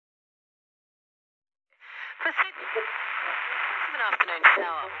For Sydney, have an afternoon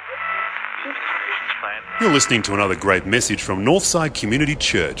shower. You're listening to another great message from Northside Community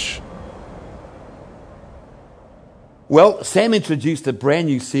Church. Well, Sam introduced a brand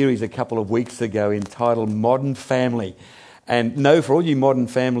new series a couple of weeks ago entitled Modern Family. And no, for all you Modern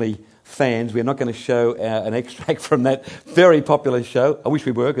Family fans, we're not going to show an extract from that very popular show. I wish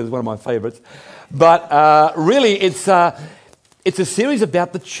we were, because it's one of my favourites. But really, it's a series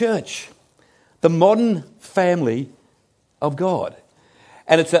about the church, the modern family of God.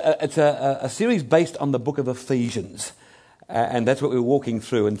 And it's a series based on the book of Ephesians. And that's what we're walking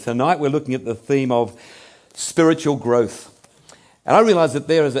through. And tonight we're looking at the theme of spiritual growth. And I realise that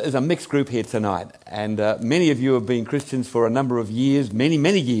there is a mixed group here tonight. And many of you have been Christians for a number of years, many,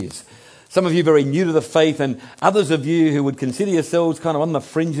 many years. Some of you very new to the faith, and others of you who would consider yourselves kind of on the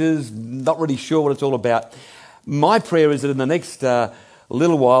fringes, not really sure what it's all about. My prayer is that in the next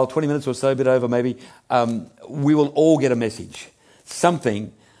little while, 20 minutes or so, a bit over maybe, we will all get a message.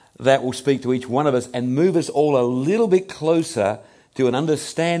 Something that will speak to each one of us and move us all a little bit closer to an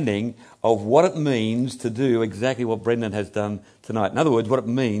understanding of what it means to do exactly what Brendan has done tonight. In other words, what it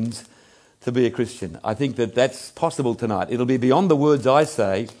means to be a Christian. I think that that's possible tonight. It'll be beyond the words I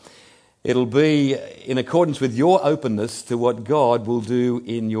say. It'll be in accordance with your openness to what God will do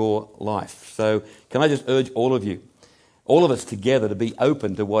in your life. So can I just urge all of you, all of us together, to be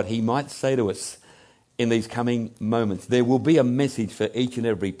open to what he might say to us in these coming moments. There will be a message for each and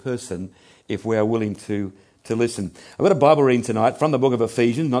every person if we are willing to listen. I've got a Bible reading tonight from the book of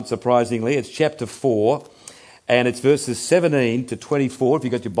Ephesians, not surprisingly. It's chapter 4, and it's verses 17 to 24. If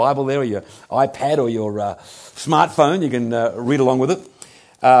you've got your Bible there, or your iPad, or your smartphone, you can read along with it.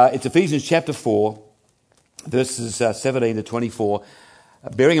 It's Ephesians chapter 4, verses 17 to 24.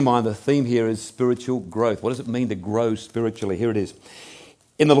 Bearing in mind the theme here is spiritual growth. What does it mean to grow spiritually? Here it is.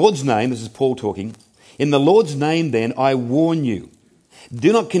 In the Lord's name, this is Paul talking, in the Lord's name then I warn you,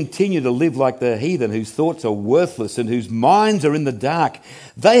 do not continue to live like the heathen whose thoughts are worthless and whose minds are in the dark.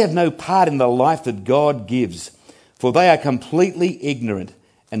 They have no part in the life that God gives, for they are completely ignorant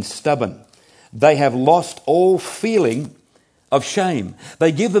and stubborn. They have lost all feeling of shame.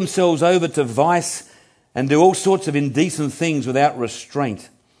 They give themselves over to vice and do all sorts of indecent things without restraint.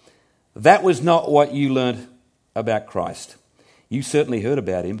 That was not what you learnt about Christ. You certainly heard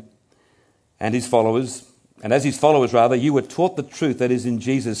about him and his followers. And as his followers, you were taught the truth that is in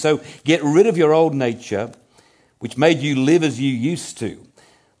Jesus. So get rid of your old nature, which made you live as you used to.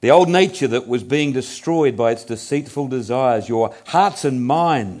 The old nature that was being destroyed by its deceitful desires. Your hearts and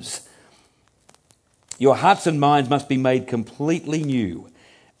minds must be made completely new.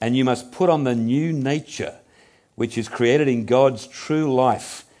 And you must put on the new nature, which is created in God's true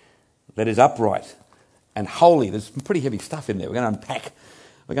life, that is upright and holy. There's some pretty heavy stuff in there. We're going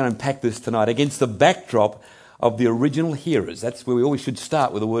to unpack this tonight against the backdrop of the original hearers. That's where we always should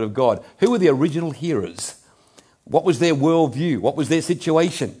start with the Word of God. Who were the original hearers? What was their worldview? What was their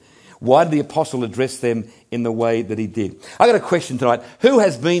situation? Why did the apostle address them in the way that he did? I got a question tonight. Who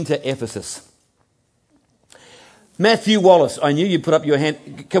has been to Ephesus? Matthew Wallace. I knew you put up your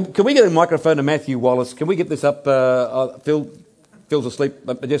hand. Can we get a microphone to Matthew Wallace? Can we get this up? Phil's asleep.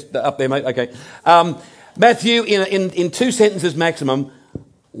 Just up there, mate. Okay. Matthew, in 2 sentences maximum,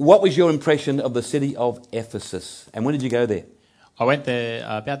 what was your impression of the city of Ephesus? And when did you go there? I went there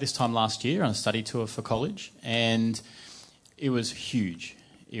about this time last year on a study tour for college, and it was huge.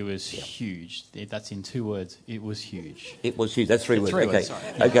 It was huge. That's in 2 words. It was huge. It was huge. That's 3 words. 3 okay. words,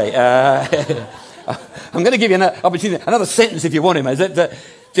 sorry. Okay. I'm going to give you another opportunity, another sentence if you want him. Is that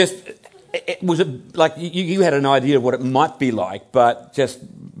was it like you had an idea of what it might be like, but just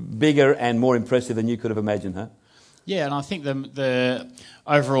bigger and more impressive than you could have imagined, huh? Yeah, and I think the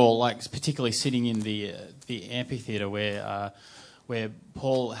overall, like particularly sitting in the amphitheatre where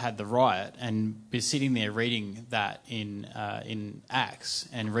Paul had the riot, and be sitting there reading that in Acts,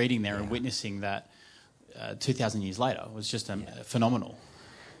 and reading there and witnessing that 2,000 years later was just phenomenal.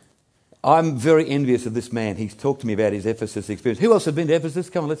 I'm very envious of this man. He's talked to me about his Ephesus experience. Who else has been to Ephesus?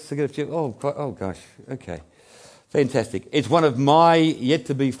 Come on, let's get a few. Oh gosh, okay, fantastic. It's one of my yet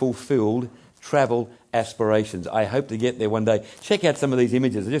to be fulfilled travel aspirations. I hope to get there one day. Check out some of these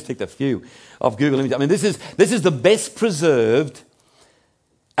images. I just took a few of Google images. I mean, this is the best preserved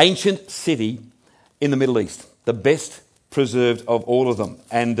ancient city in the Middle East. The best preserved of all of them.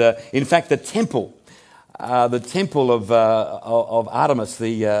 And in fact, the temple of Artemis,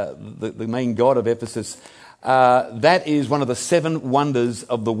 the main god of Ephesus, that is one of the 7 wonders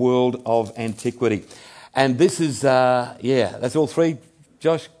of the world of antiquity. And this is, that's all 3.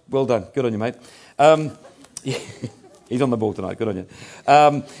 Josh, well done. Good on you, mate. He's on the ball tonight. Good on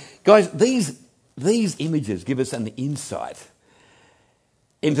you. Guys, these images give us an insight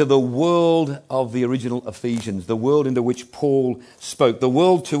into the world of the original Ephesians, the world into which Paul spoke, the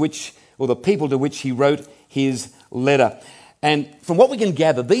world to which, or the people to which he wrote his letter. And from what we can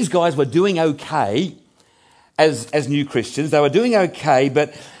gather, these guys were doing okay as new Christians. They were doing okay,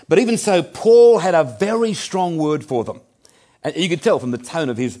 but even so, Paul had a very strong word for them. And you could tell from the tone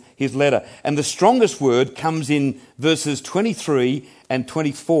of his letter. And the strongest word comes in verses 23 and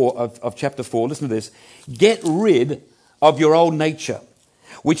 24 of chapter 4. Listen to this. Get rid of your old nature,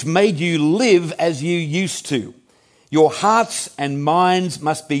 which made you live as you used to. Your hearts and minds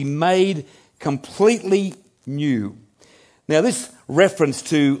must be made completely new. Now, this reference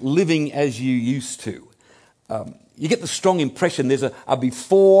to living as you used to, you get the strong impression there's a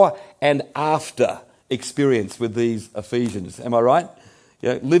before and after experience with these Ephesians. Am I right?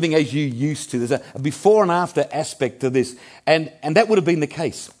 Living as you used to. There's a before and after aspect to this. And that would have been the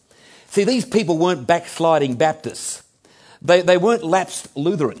case. See, these people weren't backsliding Baptists. They weren't lapsed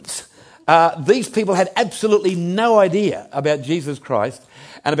Lutherans. These people had absolutely no idea about Jesus Christ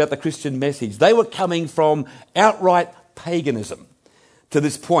and about the Christian message. They were coming from outright paganism to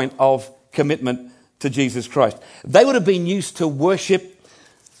this point of commitment to Jesus Christ. They would have been used to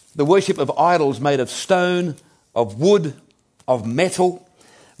the worship of idols made of stone, of wood, of metal.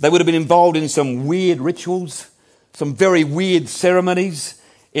 They would have been involved in some weird rituals, some very weird ceremonies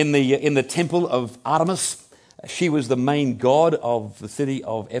in the temple of Artemis. She was the main god of the city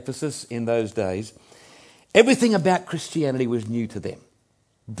of Ephesus in those days. Everything about Christianity was new to them,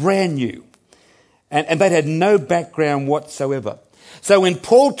 brand new. And they had no background whatsoever. So when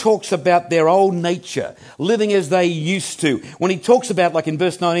Paul talks about their old nature, living as they used to, when he talks about, like in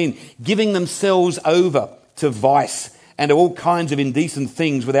verse 19, giving themselves over to vice and to all kinds of indecent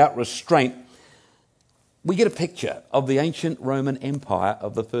things without restraint, we get a picture of the ancient Roman Empire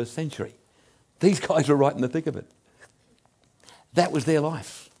of the first century. These guys were right in the thick of it. That was their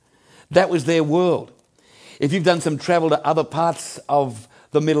life. That was their world. If you've done some travel to other parts of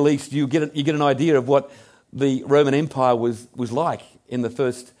the Middle East, you get an idea of what the Roman Empire was like in the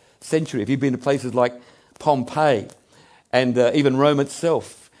first century. If you've been to places like Pompeii and even Rome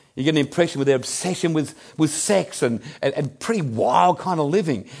itself, you get an impression with their obsession with sex and pretty wild kind of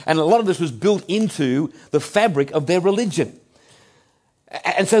living. And a lot of this was built into the fabric of their religion.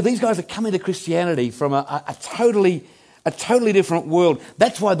 And so these guys are coming to Christianity from a totally different world.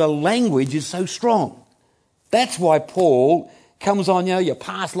 That's why the language is so strong. That's why Paul comes on, your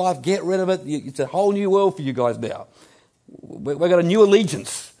past life, get rid of it. It's a whole new world for you guys now. We've got a new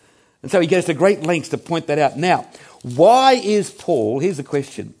allegiance. And so he goes to great lengths to point that out. Now, why is Paul, here's the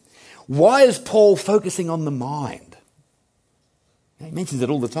question, why is Paul focusing on the mind? He mentions it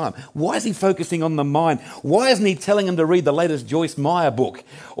all the time. Why is he focusing on the mind? Why isn't he telling him to read the latest Joyce Meyer book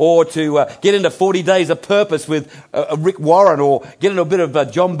or to get into 40 Days of Purpose with Rick Warren or get into a bit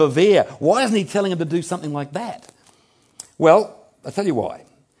of John Bevere? Why isn't he telling him to do something like that? Well, I'll tell you why.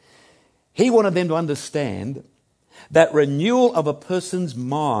 He wanted them to understand that renewal of a person's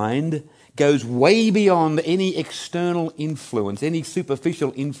mind goes way beyond any external influence, any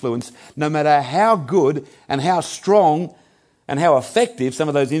superficial influence, no matter how good and how strong and how effective some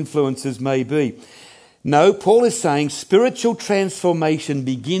of those influences may be. No, Paul is saying spiritual transformation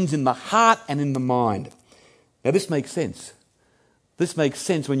begins in the heart and in the mind. Now, this makes sense. This makes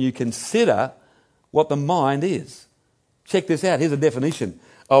sense when you consider what the mind is. Check this out. Here's a definition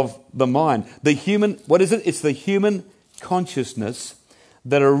of the mind. What is it? It's the human consciousness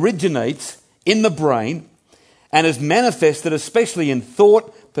that originates in the brain and is manifested especially in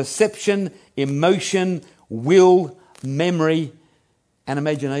thought, perception, emotion, will, memory, and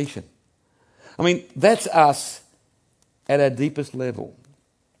imagination. I mean, that's us at our deepest level.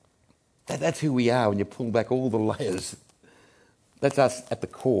 That's who we are when you pull back all the layers. That's us at the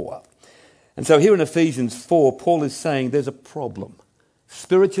core. And so here in Ephesians 4, Paul is saying there's a problem.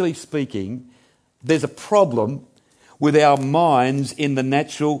 Spiritually speaking, there's a problem with our minds in the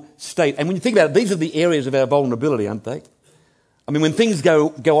natural state. And when you think about it, these are the areas of our vulnerability, aren't they? I mean, when things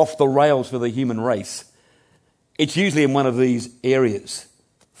go off the rails for the human race, it's usually in one of these areas.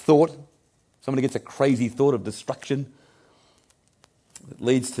 Thought. Somebody gets a crazy thought of destruction that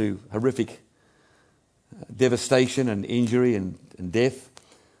leads to horrific devastation and injury and death.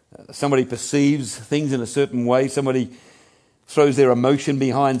 Somebody perceives things in a certain way. Somebody throws their emotion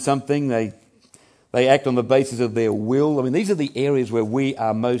behind something. They act on the basis of their will. I mean, these are the areas where we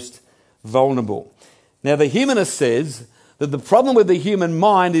are most vulnerable. Now, the humanist says that the problem with the human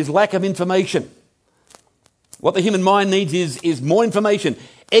mind is lack of information. What the human mind needs is more information.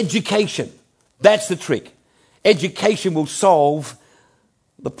 Education. That's the trick. Education will solve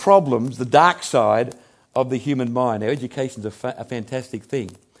the problems, the dark side of the human mind. Now, education's a fantastic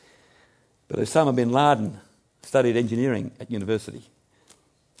thing. But Osama bin Laden studied engineering at university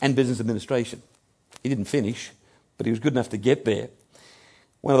and business administration. He didn't finish, but he was good enough to get there.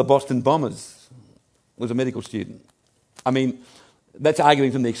 One of the Boston bombers was a medical student. I mean, that's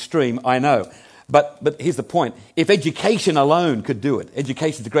arguing from the extreme, I know. But here's the point. If education alone could do it,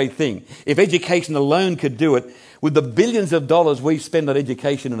 education's a great thing. If education alone could do it, with the billions of dollars we spend on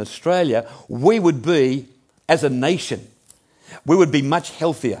education in Australia, we would be, as a nation, we would be much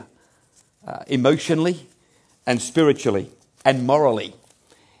healthier emotionally and spiritually and morally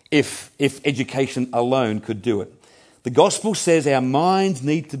if education alone could do it. The gospel says our minds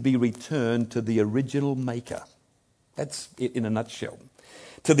need to be returned to the original maker. That's it in a nutshell.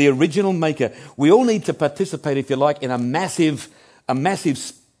 To the original maker. We all need to participate, if you like, in a massive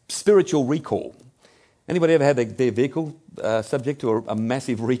spiritual recall. Anybody ever had their vehicle subject to a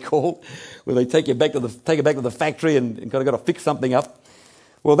massive recall, where they take it back to the factory and kind of got to fix something up?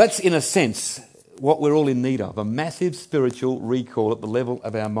 Well, that's in a sense what we're all in need of, a massive spiritual recall at the level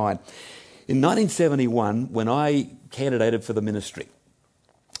of our mind. In 1971, when I candidated for the ministry,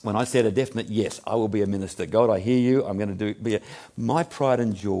 when I said a definite yes, I will be a minister. God, I hear you. I'm going to be my pride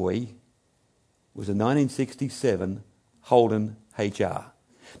and joy was a 1967 Holden HR.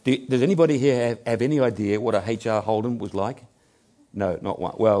 Does anybody here have any idea what a HR Holden was like? No, not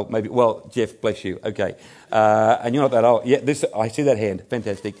one. Well, maybe. Well, Jeff, bless you. Okay, and you're not that old. Yeah, I see that hand.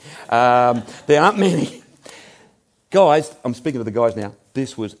 Fantastic. There aren't many guys. I'm speaking to the guys now.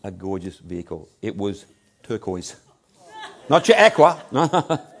 This was a gorgeous vehicle. It was turquoise. Not your aqua, no,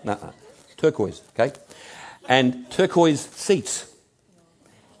 turquoise, okay? And turquoise seats.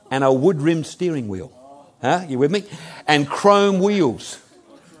 And a wood-rimmed steering wheel. Huh? You with me? And chrome wheels.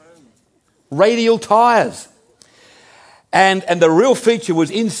 Radial tyres. And the real feature was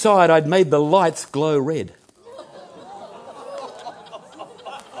inside I'd made the lights glow red.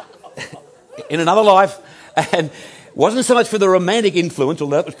 In another life. And it wasn't so much for the romantic influence,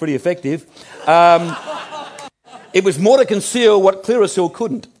 although that was pretty effective. It was more to conceal what Clearasil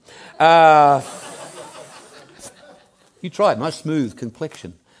couldn't. You tried. Nice smooth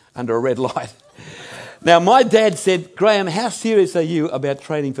complexion under a red light. Now, my dad said, Graham, how serious are you about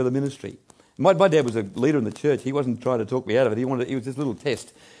training for the ministry? My dad was a leader in the church. He wasn't trying to talk me out of it. It was this little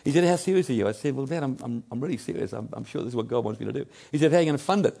test. He said, how serious are you? I said, well, Dad, I'm really serious. I'm sure this is what God wants me to do. He said, how are you going to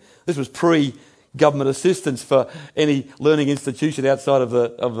fund it? This was pre-government assistance for any learning institution outside of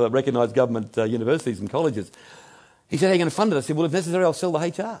the recognised government universities and colleges. He said, how are you going to fund it? I said, well, if necessary, I'll sell the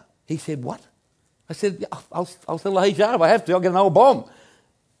HR. He said, what? I said, yeah, I'll sell the HR if I have to. I'll get an old bomb.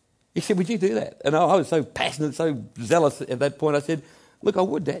 He said, would you do that? And I was so passionate, so zealous at that point. I said, look, I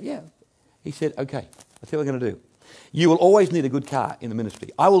would, Dad, yeah. He said, okay, I'll tell you what I'm going to do. You will always need a good car in the ministry.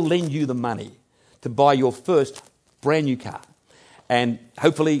 I will lend you the money to buy your first brand new car. And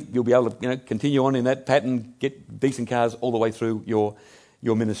hopefully you'll be able to continue on in that pattern, get decent cars all the way through your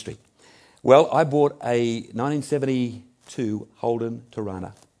ministry. Well, I bought a 1972 Holden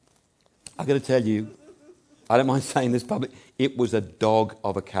Tirana. I've got to tell you, I don't mind saying this publicly, it was a dog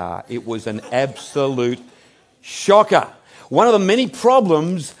of a car. It was an absolute shocker. One of the many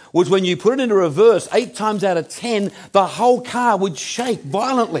problems was when you put it into reverse, 8 times out of 10, the whole car would shake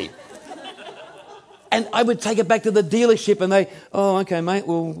violently. And I would take it back to the dealership and they, oh, okay, mate,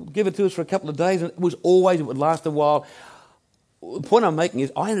 we'll give it to us for a couple of days. And it would last a while. The point I'm making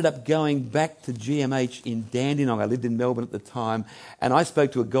is I ended up going back to GMH in Dandenong. I lived in Melbourne at the time, and I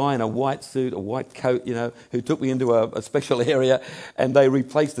spoke to a guy in a white suit, a white coat, who took me into a special area, and they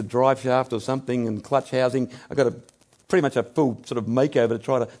replaced the drive shaft or something and clutch housing. I got pretty much a full sort of makeover to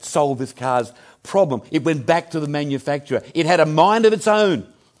try to solve this car's problem. It went back to the manufacturer. It had a mind of its own.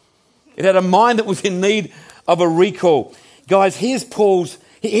 It had a mind that was in need of a recall. Guys, here's Paul,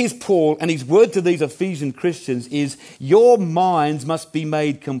 and his word to these Ephesian Christians is, your minds must be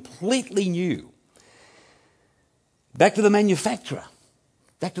made completely new. Back to the manufacturer.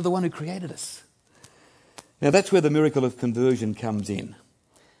 Back to the one who created us. Now that's where the miracle of conversion comes in.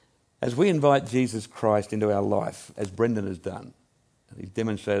 As we invite Jesus Christ into our life, as Brendan has done, and he's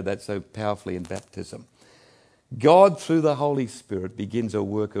demonstrated that so powerfully in baptism, God, through the Holy Spirit, begins a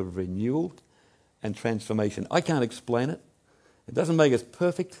work of renewal and transformation. I can't explain it. It doesn't make us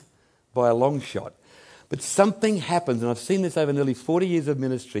perfect by a long shot. But something happens, and I've seen this over nearly 40 years of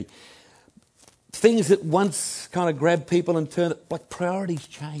ministry. Things that once kind of grabbed people and turned it, like priorities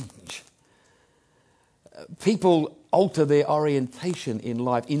change. People alter their orientation in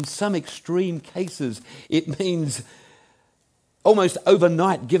life. In some extreme cases, it means almost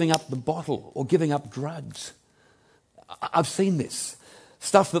overnight giving up the bottle or giving up drugs. I've seen this.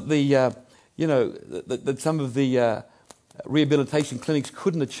 stuff that that some of the rehabilitation clinics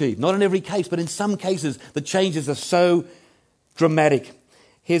couldn't achieve. Not in every case, but in some cases, the changes are so dramatic.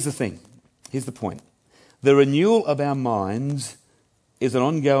 Here's the thing. Here's the point. The renewal of our minds is an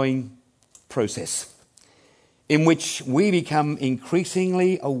ongoing process in which we become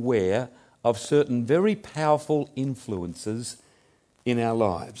increasingly aware of certain very powerful influences in our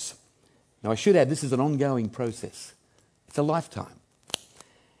lives. Now, I should add, this is an ongoing process. It's a lifetime.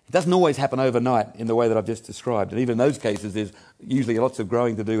 It doesn't always happen overnight in the way that I've just described. And even in those cases, there's usually lots of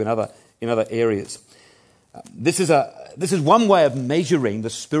growing to do in other areas. This is one way of measuring the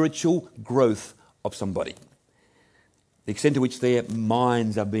spiritual growth of somebody, the extent to which their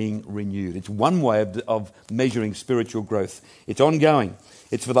minds are being renewed. It's one way of measuring spiritual growth. It's ongoing.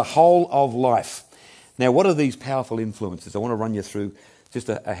 It's for the whole of life. Now, what are these powerful influences? I want to run you through just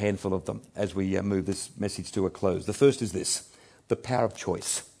a handful of them as we move this message to a close. The first is this: the power of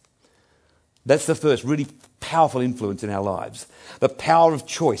choice. That's the first really powerful influence in our lives. The power of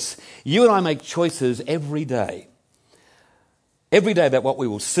choice. You and I make choices every day. Every day about what we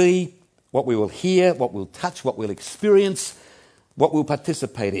will see, what we will hear, what we'll touch, what we'll experience, what we'll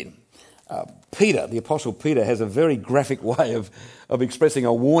participate in. Peter, the Apostle Peter, has a very graphic way of expressing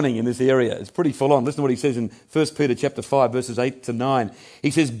a warning in this area. It's pretty full on. Listen to what he says in 1 Peter chapter 5, verses 8 to 9. He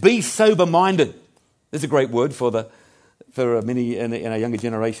says, be sober-minded. This is a great word for many in our younger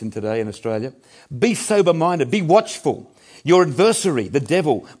generation today in Australia. Be sober-minded. Be watchful. Your adversary, the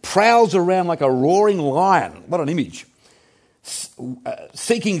devil, prowls around like a roaring lion. What an image.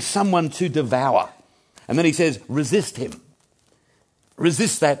 Seeking someone to devour. And then he says, resist him.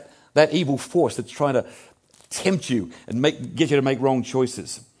 Resist that evil force that's trying to tempt you and get you to make wrong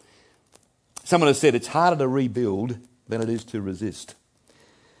choices. Someone has said it's harder to rebuild than it is to resist.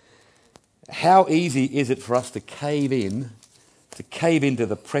 How easy is it for us to cave into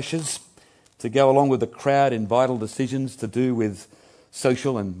the pressures, to go along with the crowd in vital decisions to do with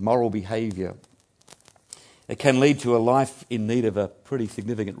social and moral behaviour? It can lead to a life in need of a pretty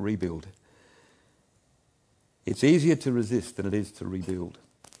significant rebuild. It's easier to resist than it is to rebuild.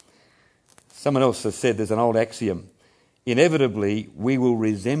 Someone else has said there's an old axiom: inevitably we will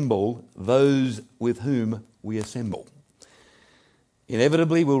resemble those with whom we assemble.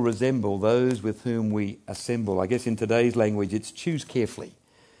 Inevitably we'll resemble those with whom we assemble. I guess in today's language it's choose carefully.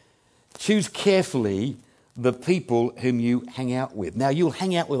 Choose carefully the people whom you hang out with. Now, you'll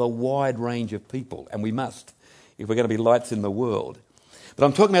hang out with a wide range of people, and we must if we're going to be lights in the world. But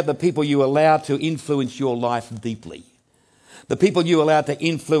I'm talking about the people you allow to influence your life deeply. The people you allow to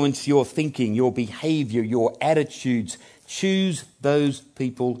influence your thinking, your behaviour, your attitudes. Choose those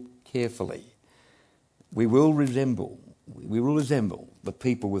people carefully. We will resemble the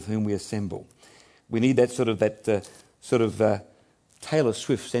people with whom we assemble. We need that sort of Taylor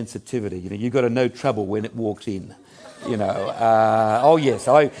Swift sensitivity. You've got to know trouble when it walks in. Oh yes.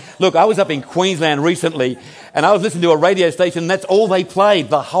 I was up in Queensland recently, and I was listening to a radio station, and that's all they played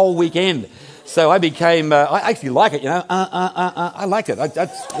the whole weekend. So I became, I actually like it, I liked it.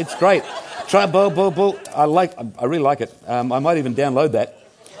 It's great. Try bull. I really like it. I might even download that.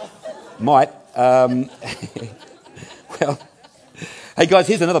 Well, hey guys,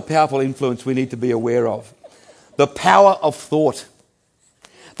 here's another powerful influence we need to be aware of. The power of thought.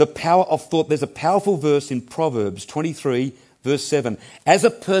 The power of thought. There's a powerful verse in Proverbs 23, verse 7. As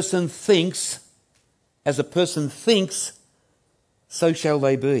a person thinks, so shall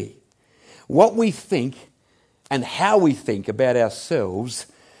they be. What we think and how we think about ourselves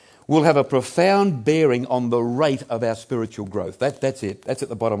will have a profound bearing on the rate of our spiritual growth. That's it. That's at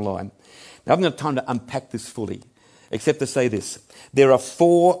the bottom line. Now, I haven't got time to unpack this fully, except to say this. There are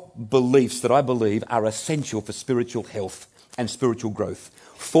 4 beliefs that I believe are essential for spiritual health and spiritual growth.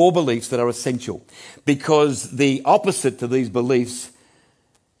 4 beliefs that are essential, because the opposite to these beliefs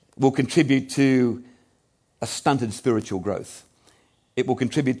will contribute to a stunted spiritual growth. It will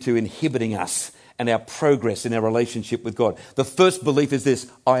contribute to inhibiting us and our progress in our relationship with God. The first belief is this: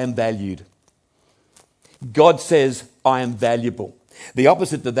 I am valued. God says I am valuable. The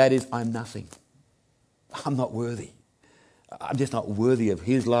opposite to that is I'm nothing. I'm not worthy. I'm just not worthy of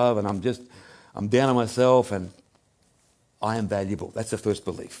His love, and I'm down on myself, and I am valuable. That's the first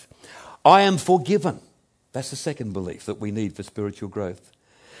belief. I am forgiven. That's the second belief that we need for spiritual growth.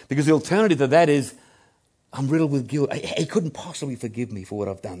 Because the alternative to that is I'm riddled with guilt. He couldn't possibly forgive me for what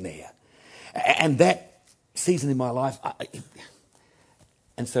I've done there. And that season in my life,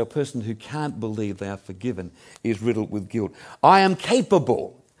 and so a person who can't believe they are forgiven is riddled with guilt. I am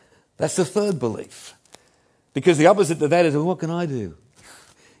capable. That's the third belief. Because the opposite to that is, well, what can I do?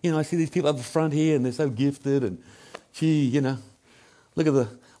 I see these people up the front here and they're so gifted, and gee, Look at the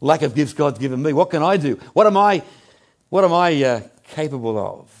lack of gifts God's given me. What can I do? What am I capable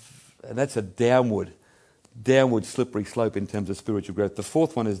of? And that's a downward slippery slope in terms of spiritual growth. The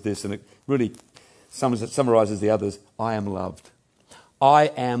fourth one is this, and it really summarizes the others. I am loved. I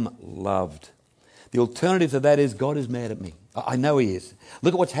am loved. The alternative to that is God is mad at me. I know he is.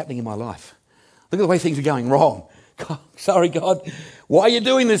 Look at what's happening in my life. Look at the way things are going wrong. God, sorry, God. Why are you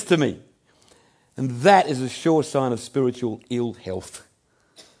doing this to me? And that is a sure sign of spiritual ill health.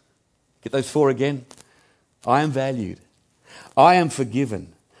 Get those four again. I am valued. I am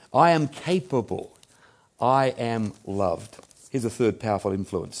forgiven. I am capable. I am loved. Here's a third powerful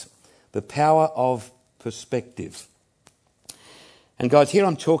influence. The power of perspective. And guys, here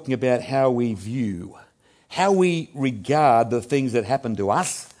I'm talking about how we view, how we regard the things that happen to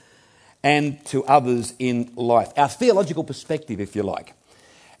us and to others in life. Our theological perspective, if you like.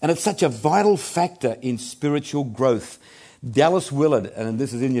 And it's such a vital factor in spiritual growth. Dallas Willard, and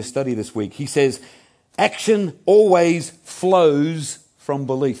this is in your study this week, he says, action always flows from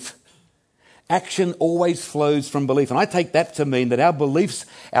belief. Action always flows from belief. And I take that to mean that our beliefs,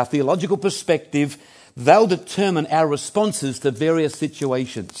 our theological perspective, they'll determine our responses to various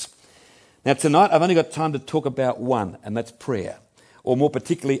situations. Now tonight I've only got time to talk about one, and that's prayer. Or more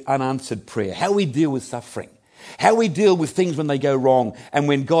particularly unanswered prayer. How we deal with suffering. How we deal with things when they go wrong and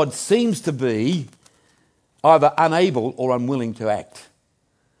when God seems to be either unable or unwilling to act.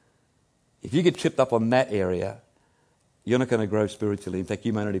 If you get tripped up on that area, you're not going to grow spiritually. In fact,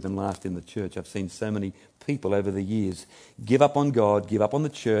 you may not even last in the church. I've seen so many people over the years give up on God, give up on the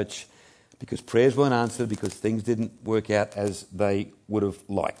church, because prayers weren't answered, because things didn't work out as they would have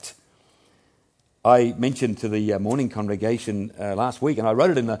liked. I mentioned to the morning congregation last week, and I wrote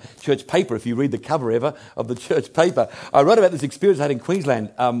it in the church paper, if you read the cover ever of the church paper. I wrote about this experience I had in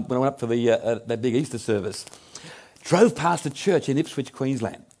Queensland when I went up for that big Easter service. Drove past a church in Ipswich,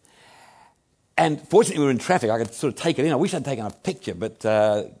 Queensland. And fortunately we were in traffic. I could sort of take it in. I wish I'd taken a picture, but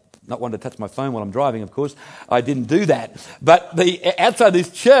not wanting to touch my phone while I'm driving, of course. I didn't do that. But outside this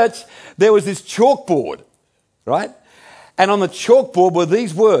church, there was this chalkboard, right? And on the chalkboard were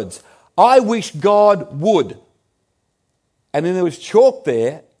these words, I wish God would. And then there was chalk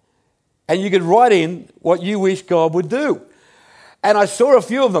there, and you could write in what you wish God would do. And I saw a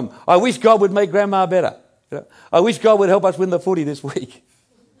few of them. I wish God would make Grandma better. I wish God would help us win the footy this week.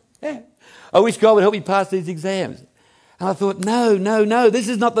 Yeah. I wish God would help me pass these exams. And I thought, no, this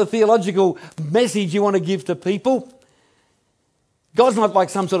is not the theological message you want to give to people. God's not like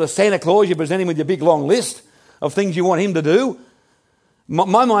some sort of Santa Claus you present him with your big long list of things you want him to do.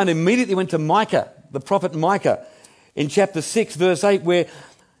 My mind immediately went to Micah, the prophet Micah, in chapter 6, verse 8, where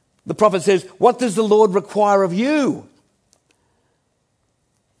the prophet says, what does the Lord require of you?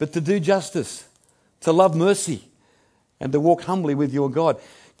 But to do justice, to love mercy, and to walk humbly with your God.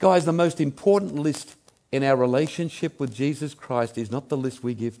 Guys, the most important list in our relationship with Jesus Christ is not the list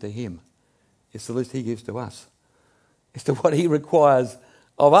we give to him. It's the list he gives to us. It's to what he requires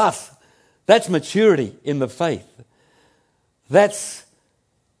of us. That's maturity in the faith. That's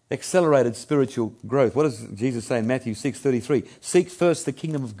accelerated spiritual growth. What does Jesus say in Matthew 6:33? Seek first the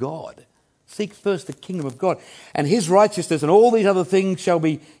kingdom of God. Seek first the kingdom of God. And his righteousness and all these other things shall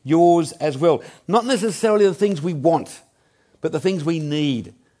be yours as well. Not necessarily the things we want, but the things we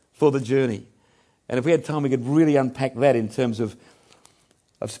need for the journey. And if we had time, we could really unpack that in terms of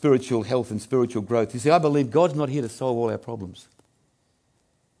spiritual health and spiritual growth. You see, I believe God's not here to solve all our problems.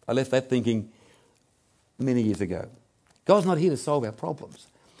 I left that thinking many years ago. God's not here to solve our problems.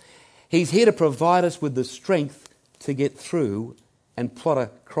 He's here to provide us with the strength to get through and plot a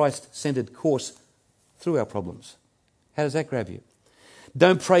Christ-centered course through our problems. How does that grab you?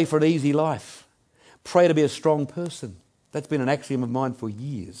 Don't pray for an easy life. Pray to be a strong person. That's been an axiom of mine for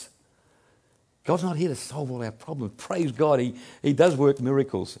years. God's not here to solve all our problems. Praise God, He does work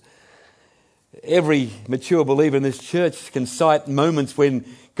miracles. Every mature believer in this church can cite moments when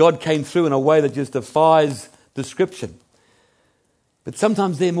God came through in a way that just defies description. But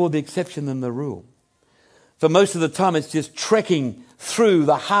sometimes they're more the exception than the rule. For most of the time, it's just trekking through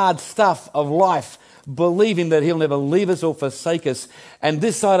the hard stuff of life, believing that He'll never leave us or forsake us. And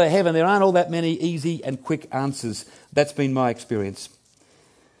this side of heaven, there aren't all that many easy and quick answers. That's been my experience.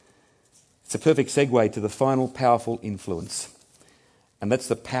 It's a perfect segue to the final powerful influence. And that's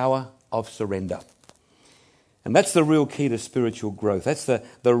the power of surrender. And that's the real key to spiritual growth. That's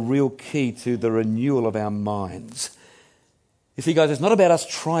the real key to the renewal of our minds. You see, guys, it's not about us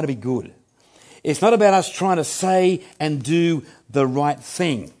trying to be good. It's not about us trying to say and do the right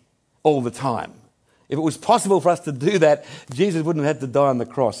thing all the time. If it was possible for us to do that, Jesus wouldn't have had to die on the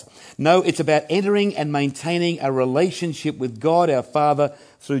cross. No, it's about entering and maintaining a relationship with God, our Father,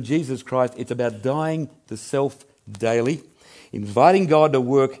 through Jesus Christ. It's about dying to self daily, inviting God to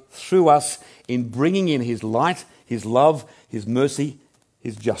work through us in bringing in his light, his love, his mercy,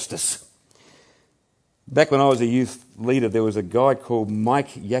 his justice. Back when I was a youth leader, there was a guy called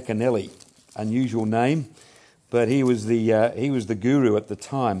Mike Yaconelli. Unusual name, but he was the guru at the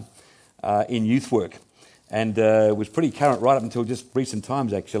time in youth work, and was pretty current right up until just recent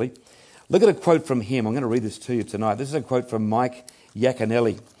times, actually. Look at a quote from him. I'm going to read this to you tonight. This is a quote from Mike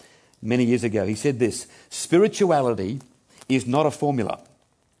Yaconelli many years ago. He said this: "Spirituality is not a formula.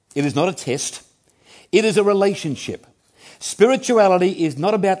 It is not a test. It is a relationship. Spirituality is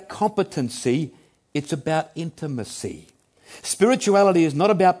not about competency. It's about intimacy. Spirituality is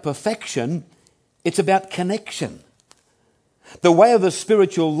not about perfection. It's about connection. The way of the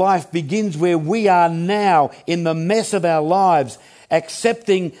spiritual life begins where we are now in the mess of our lives.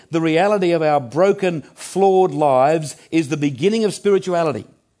 Accepting the reality of our broken, flawed lives is the beginning of spirituality."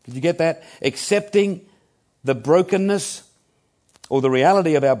 Did you get that? Accepting the brokenness or the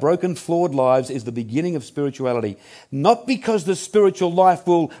reality of our broken, flawed lives is the beginning of spirituality. Not because the spiritual life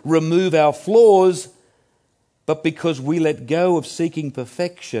will remove our flaws, but because we let go of seeking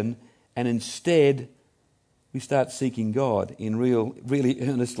perfection and instead we start seeking God in really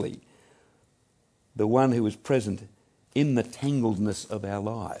earnestly, the one who is present in the tangledness of our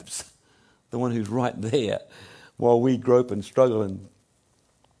lives, the one who's right there while we grope and struggle and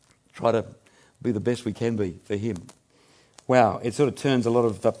try to be the best we can be for him. Wow, it sort of turns a lot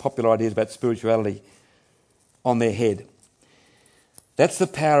of popular ideas about spirituality on their head. That's the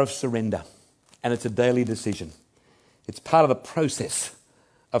power of surrender, and it's a daily decision. It's part of the process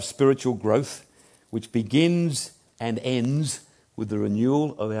of spiritual growth, which begins and ends with the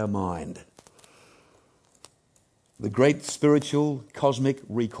renewal of our mind. The great spiritual cosmic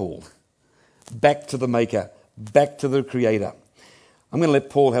recall. Back to the Maker, back to the Creator. I'm going to let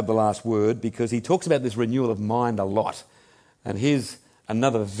Paul have the last word because he talks about this renewal of mind a lot. And here's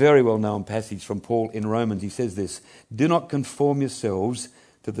another very well-known passage from Paul in Romans. He says this: "Do not conform yourselves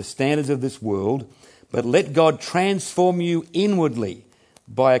to the standards of this world, but let God transform you inwardly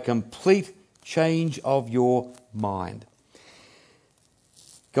by a complete change of your mind."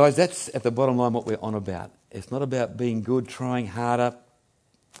 Guys, that's at the bottom line what we're on about. It's not about being good, trying harder.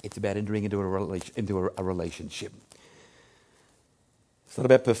 It's about entering into a relationship. It's not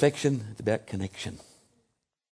about perfection. It's about connection.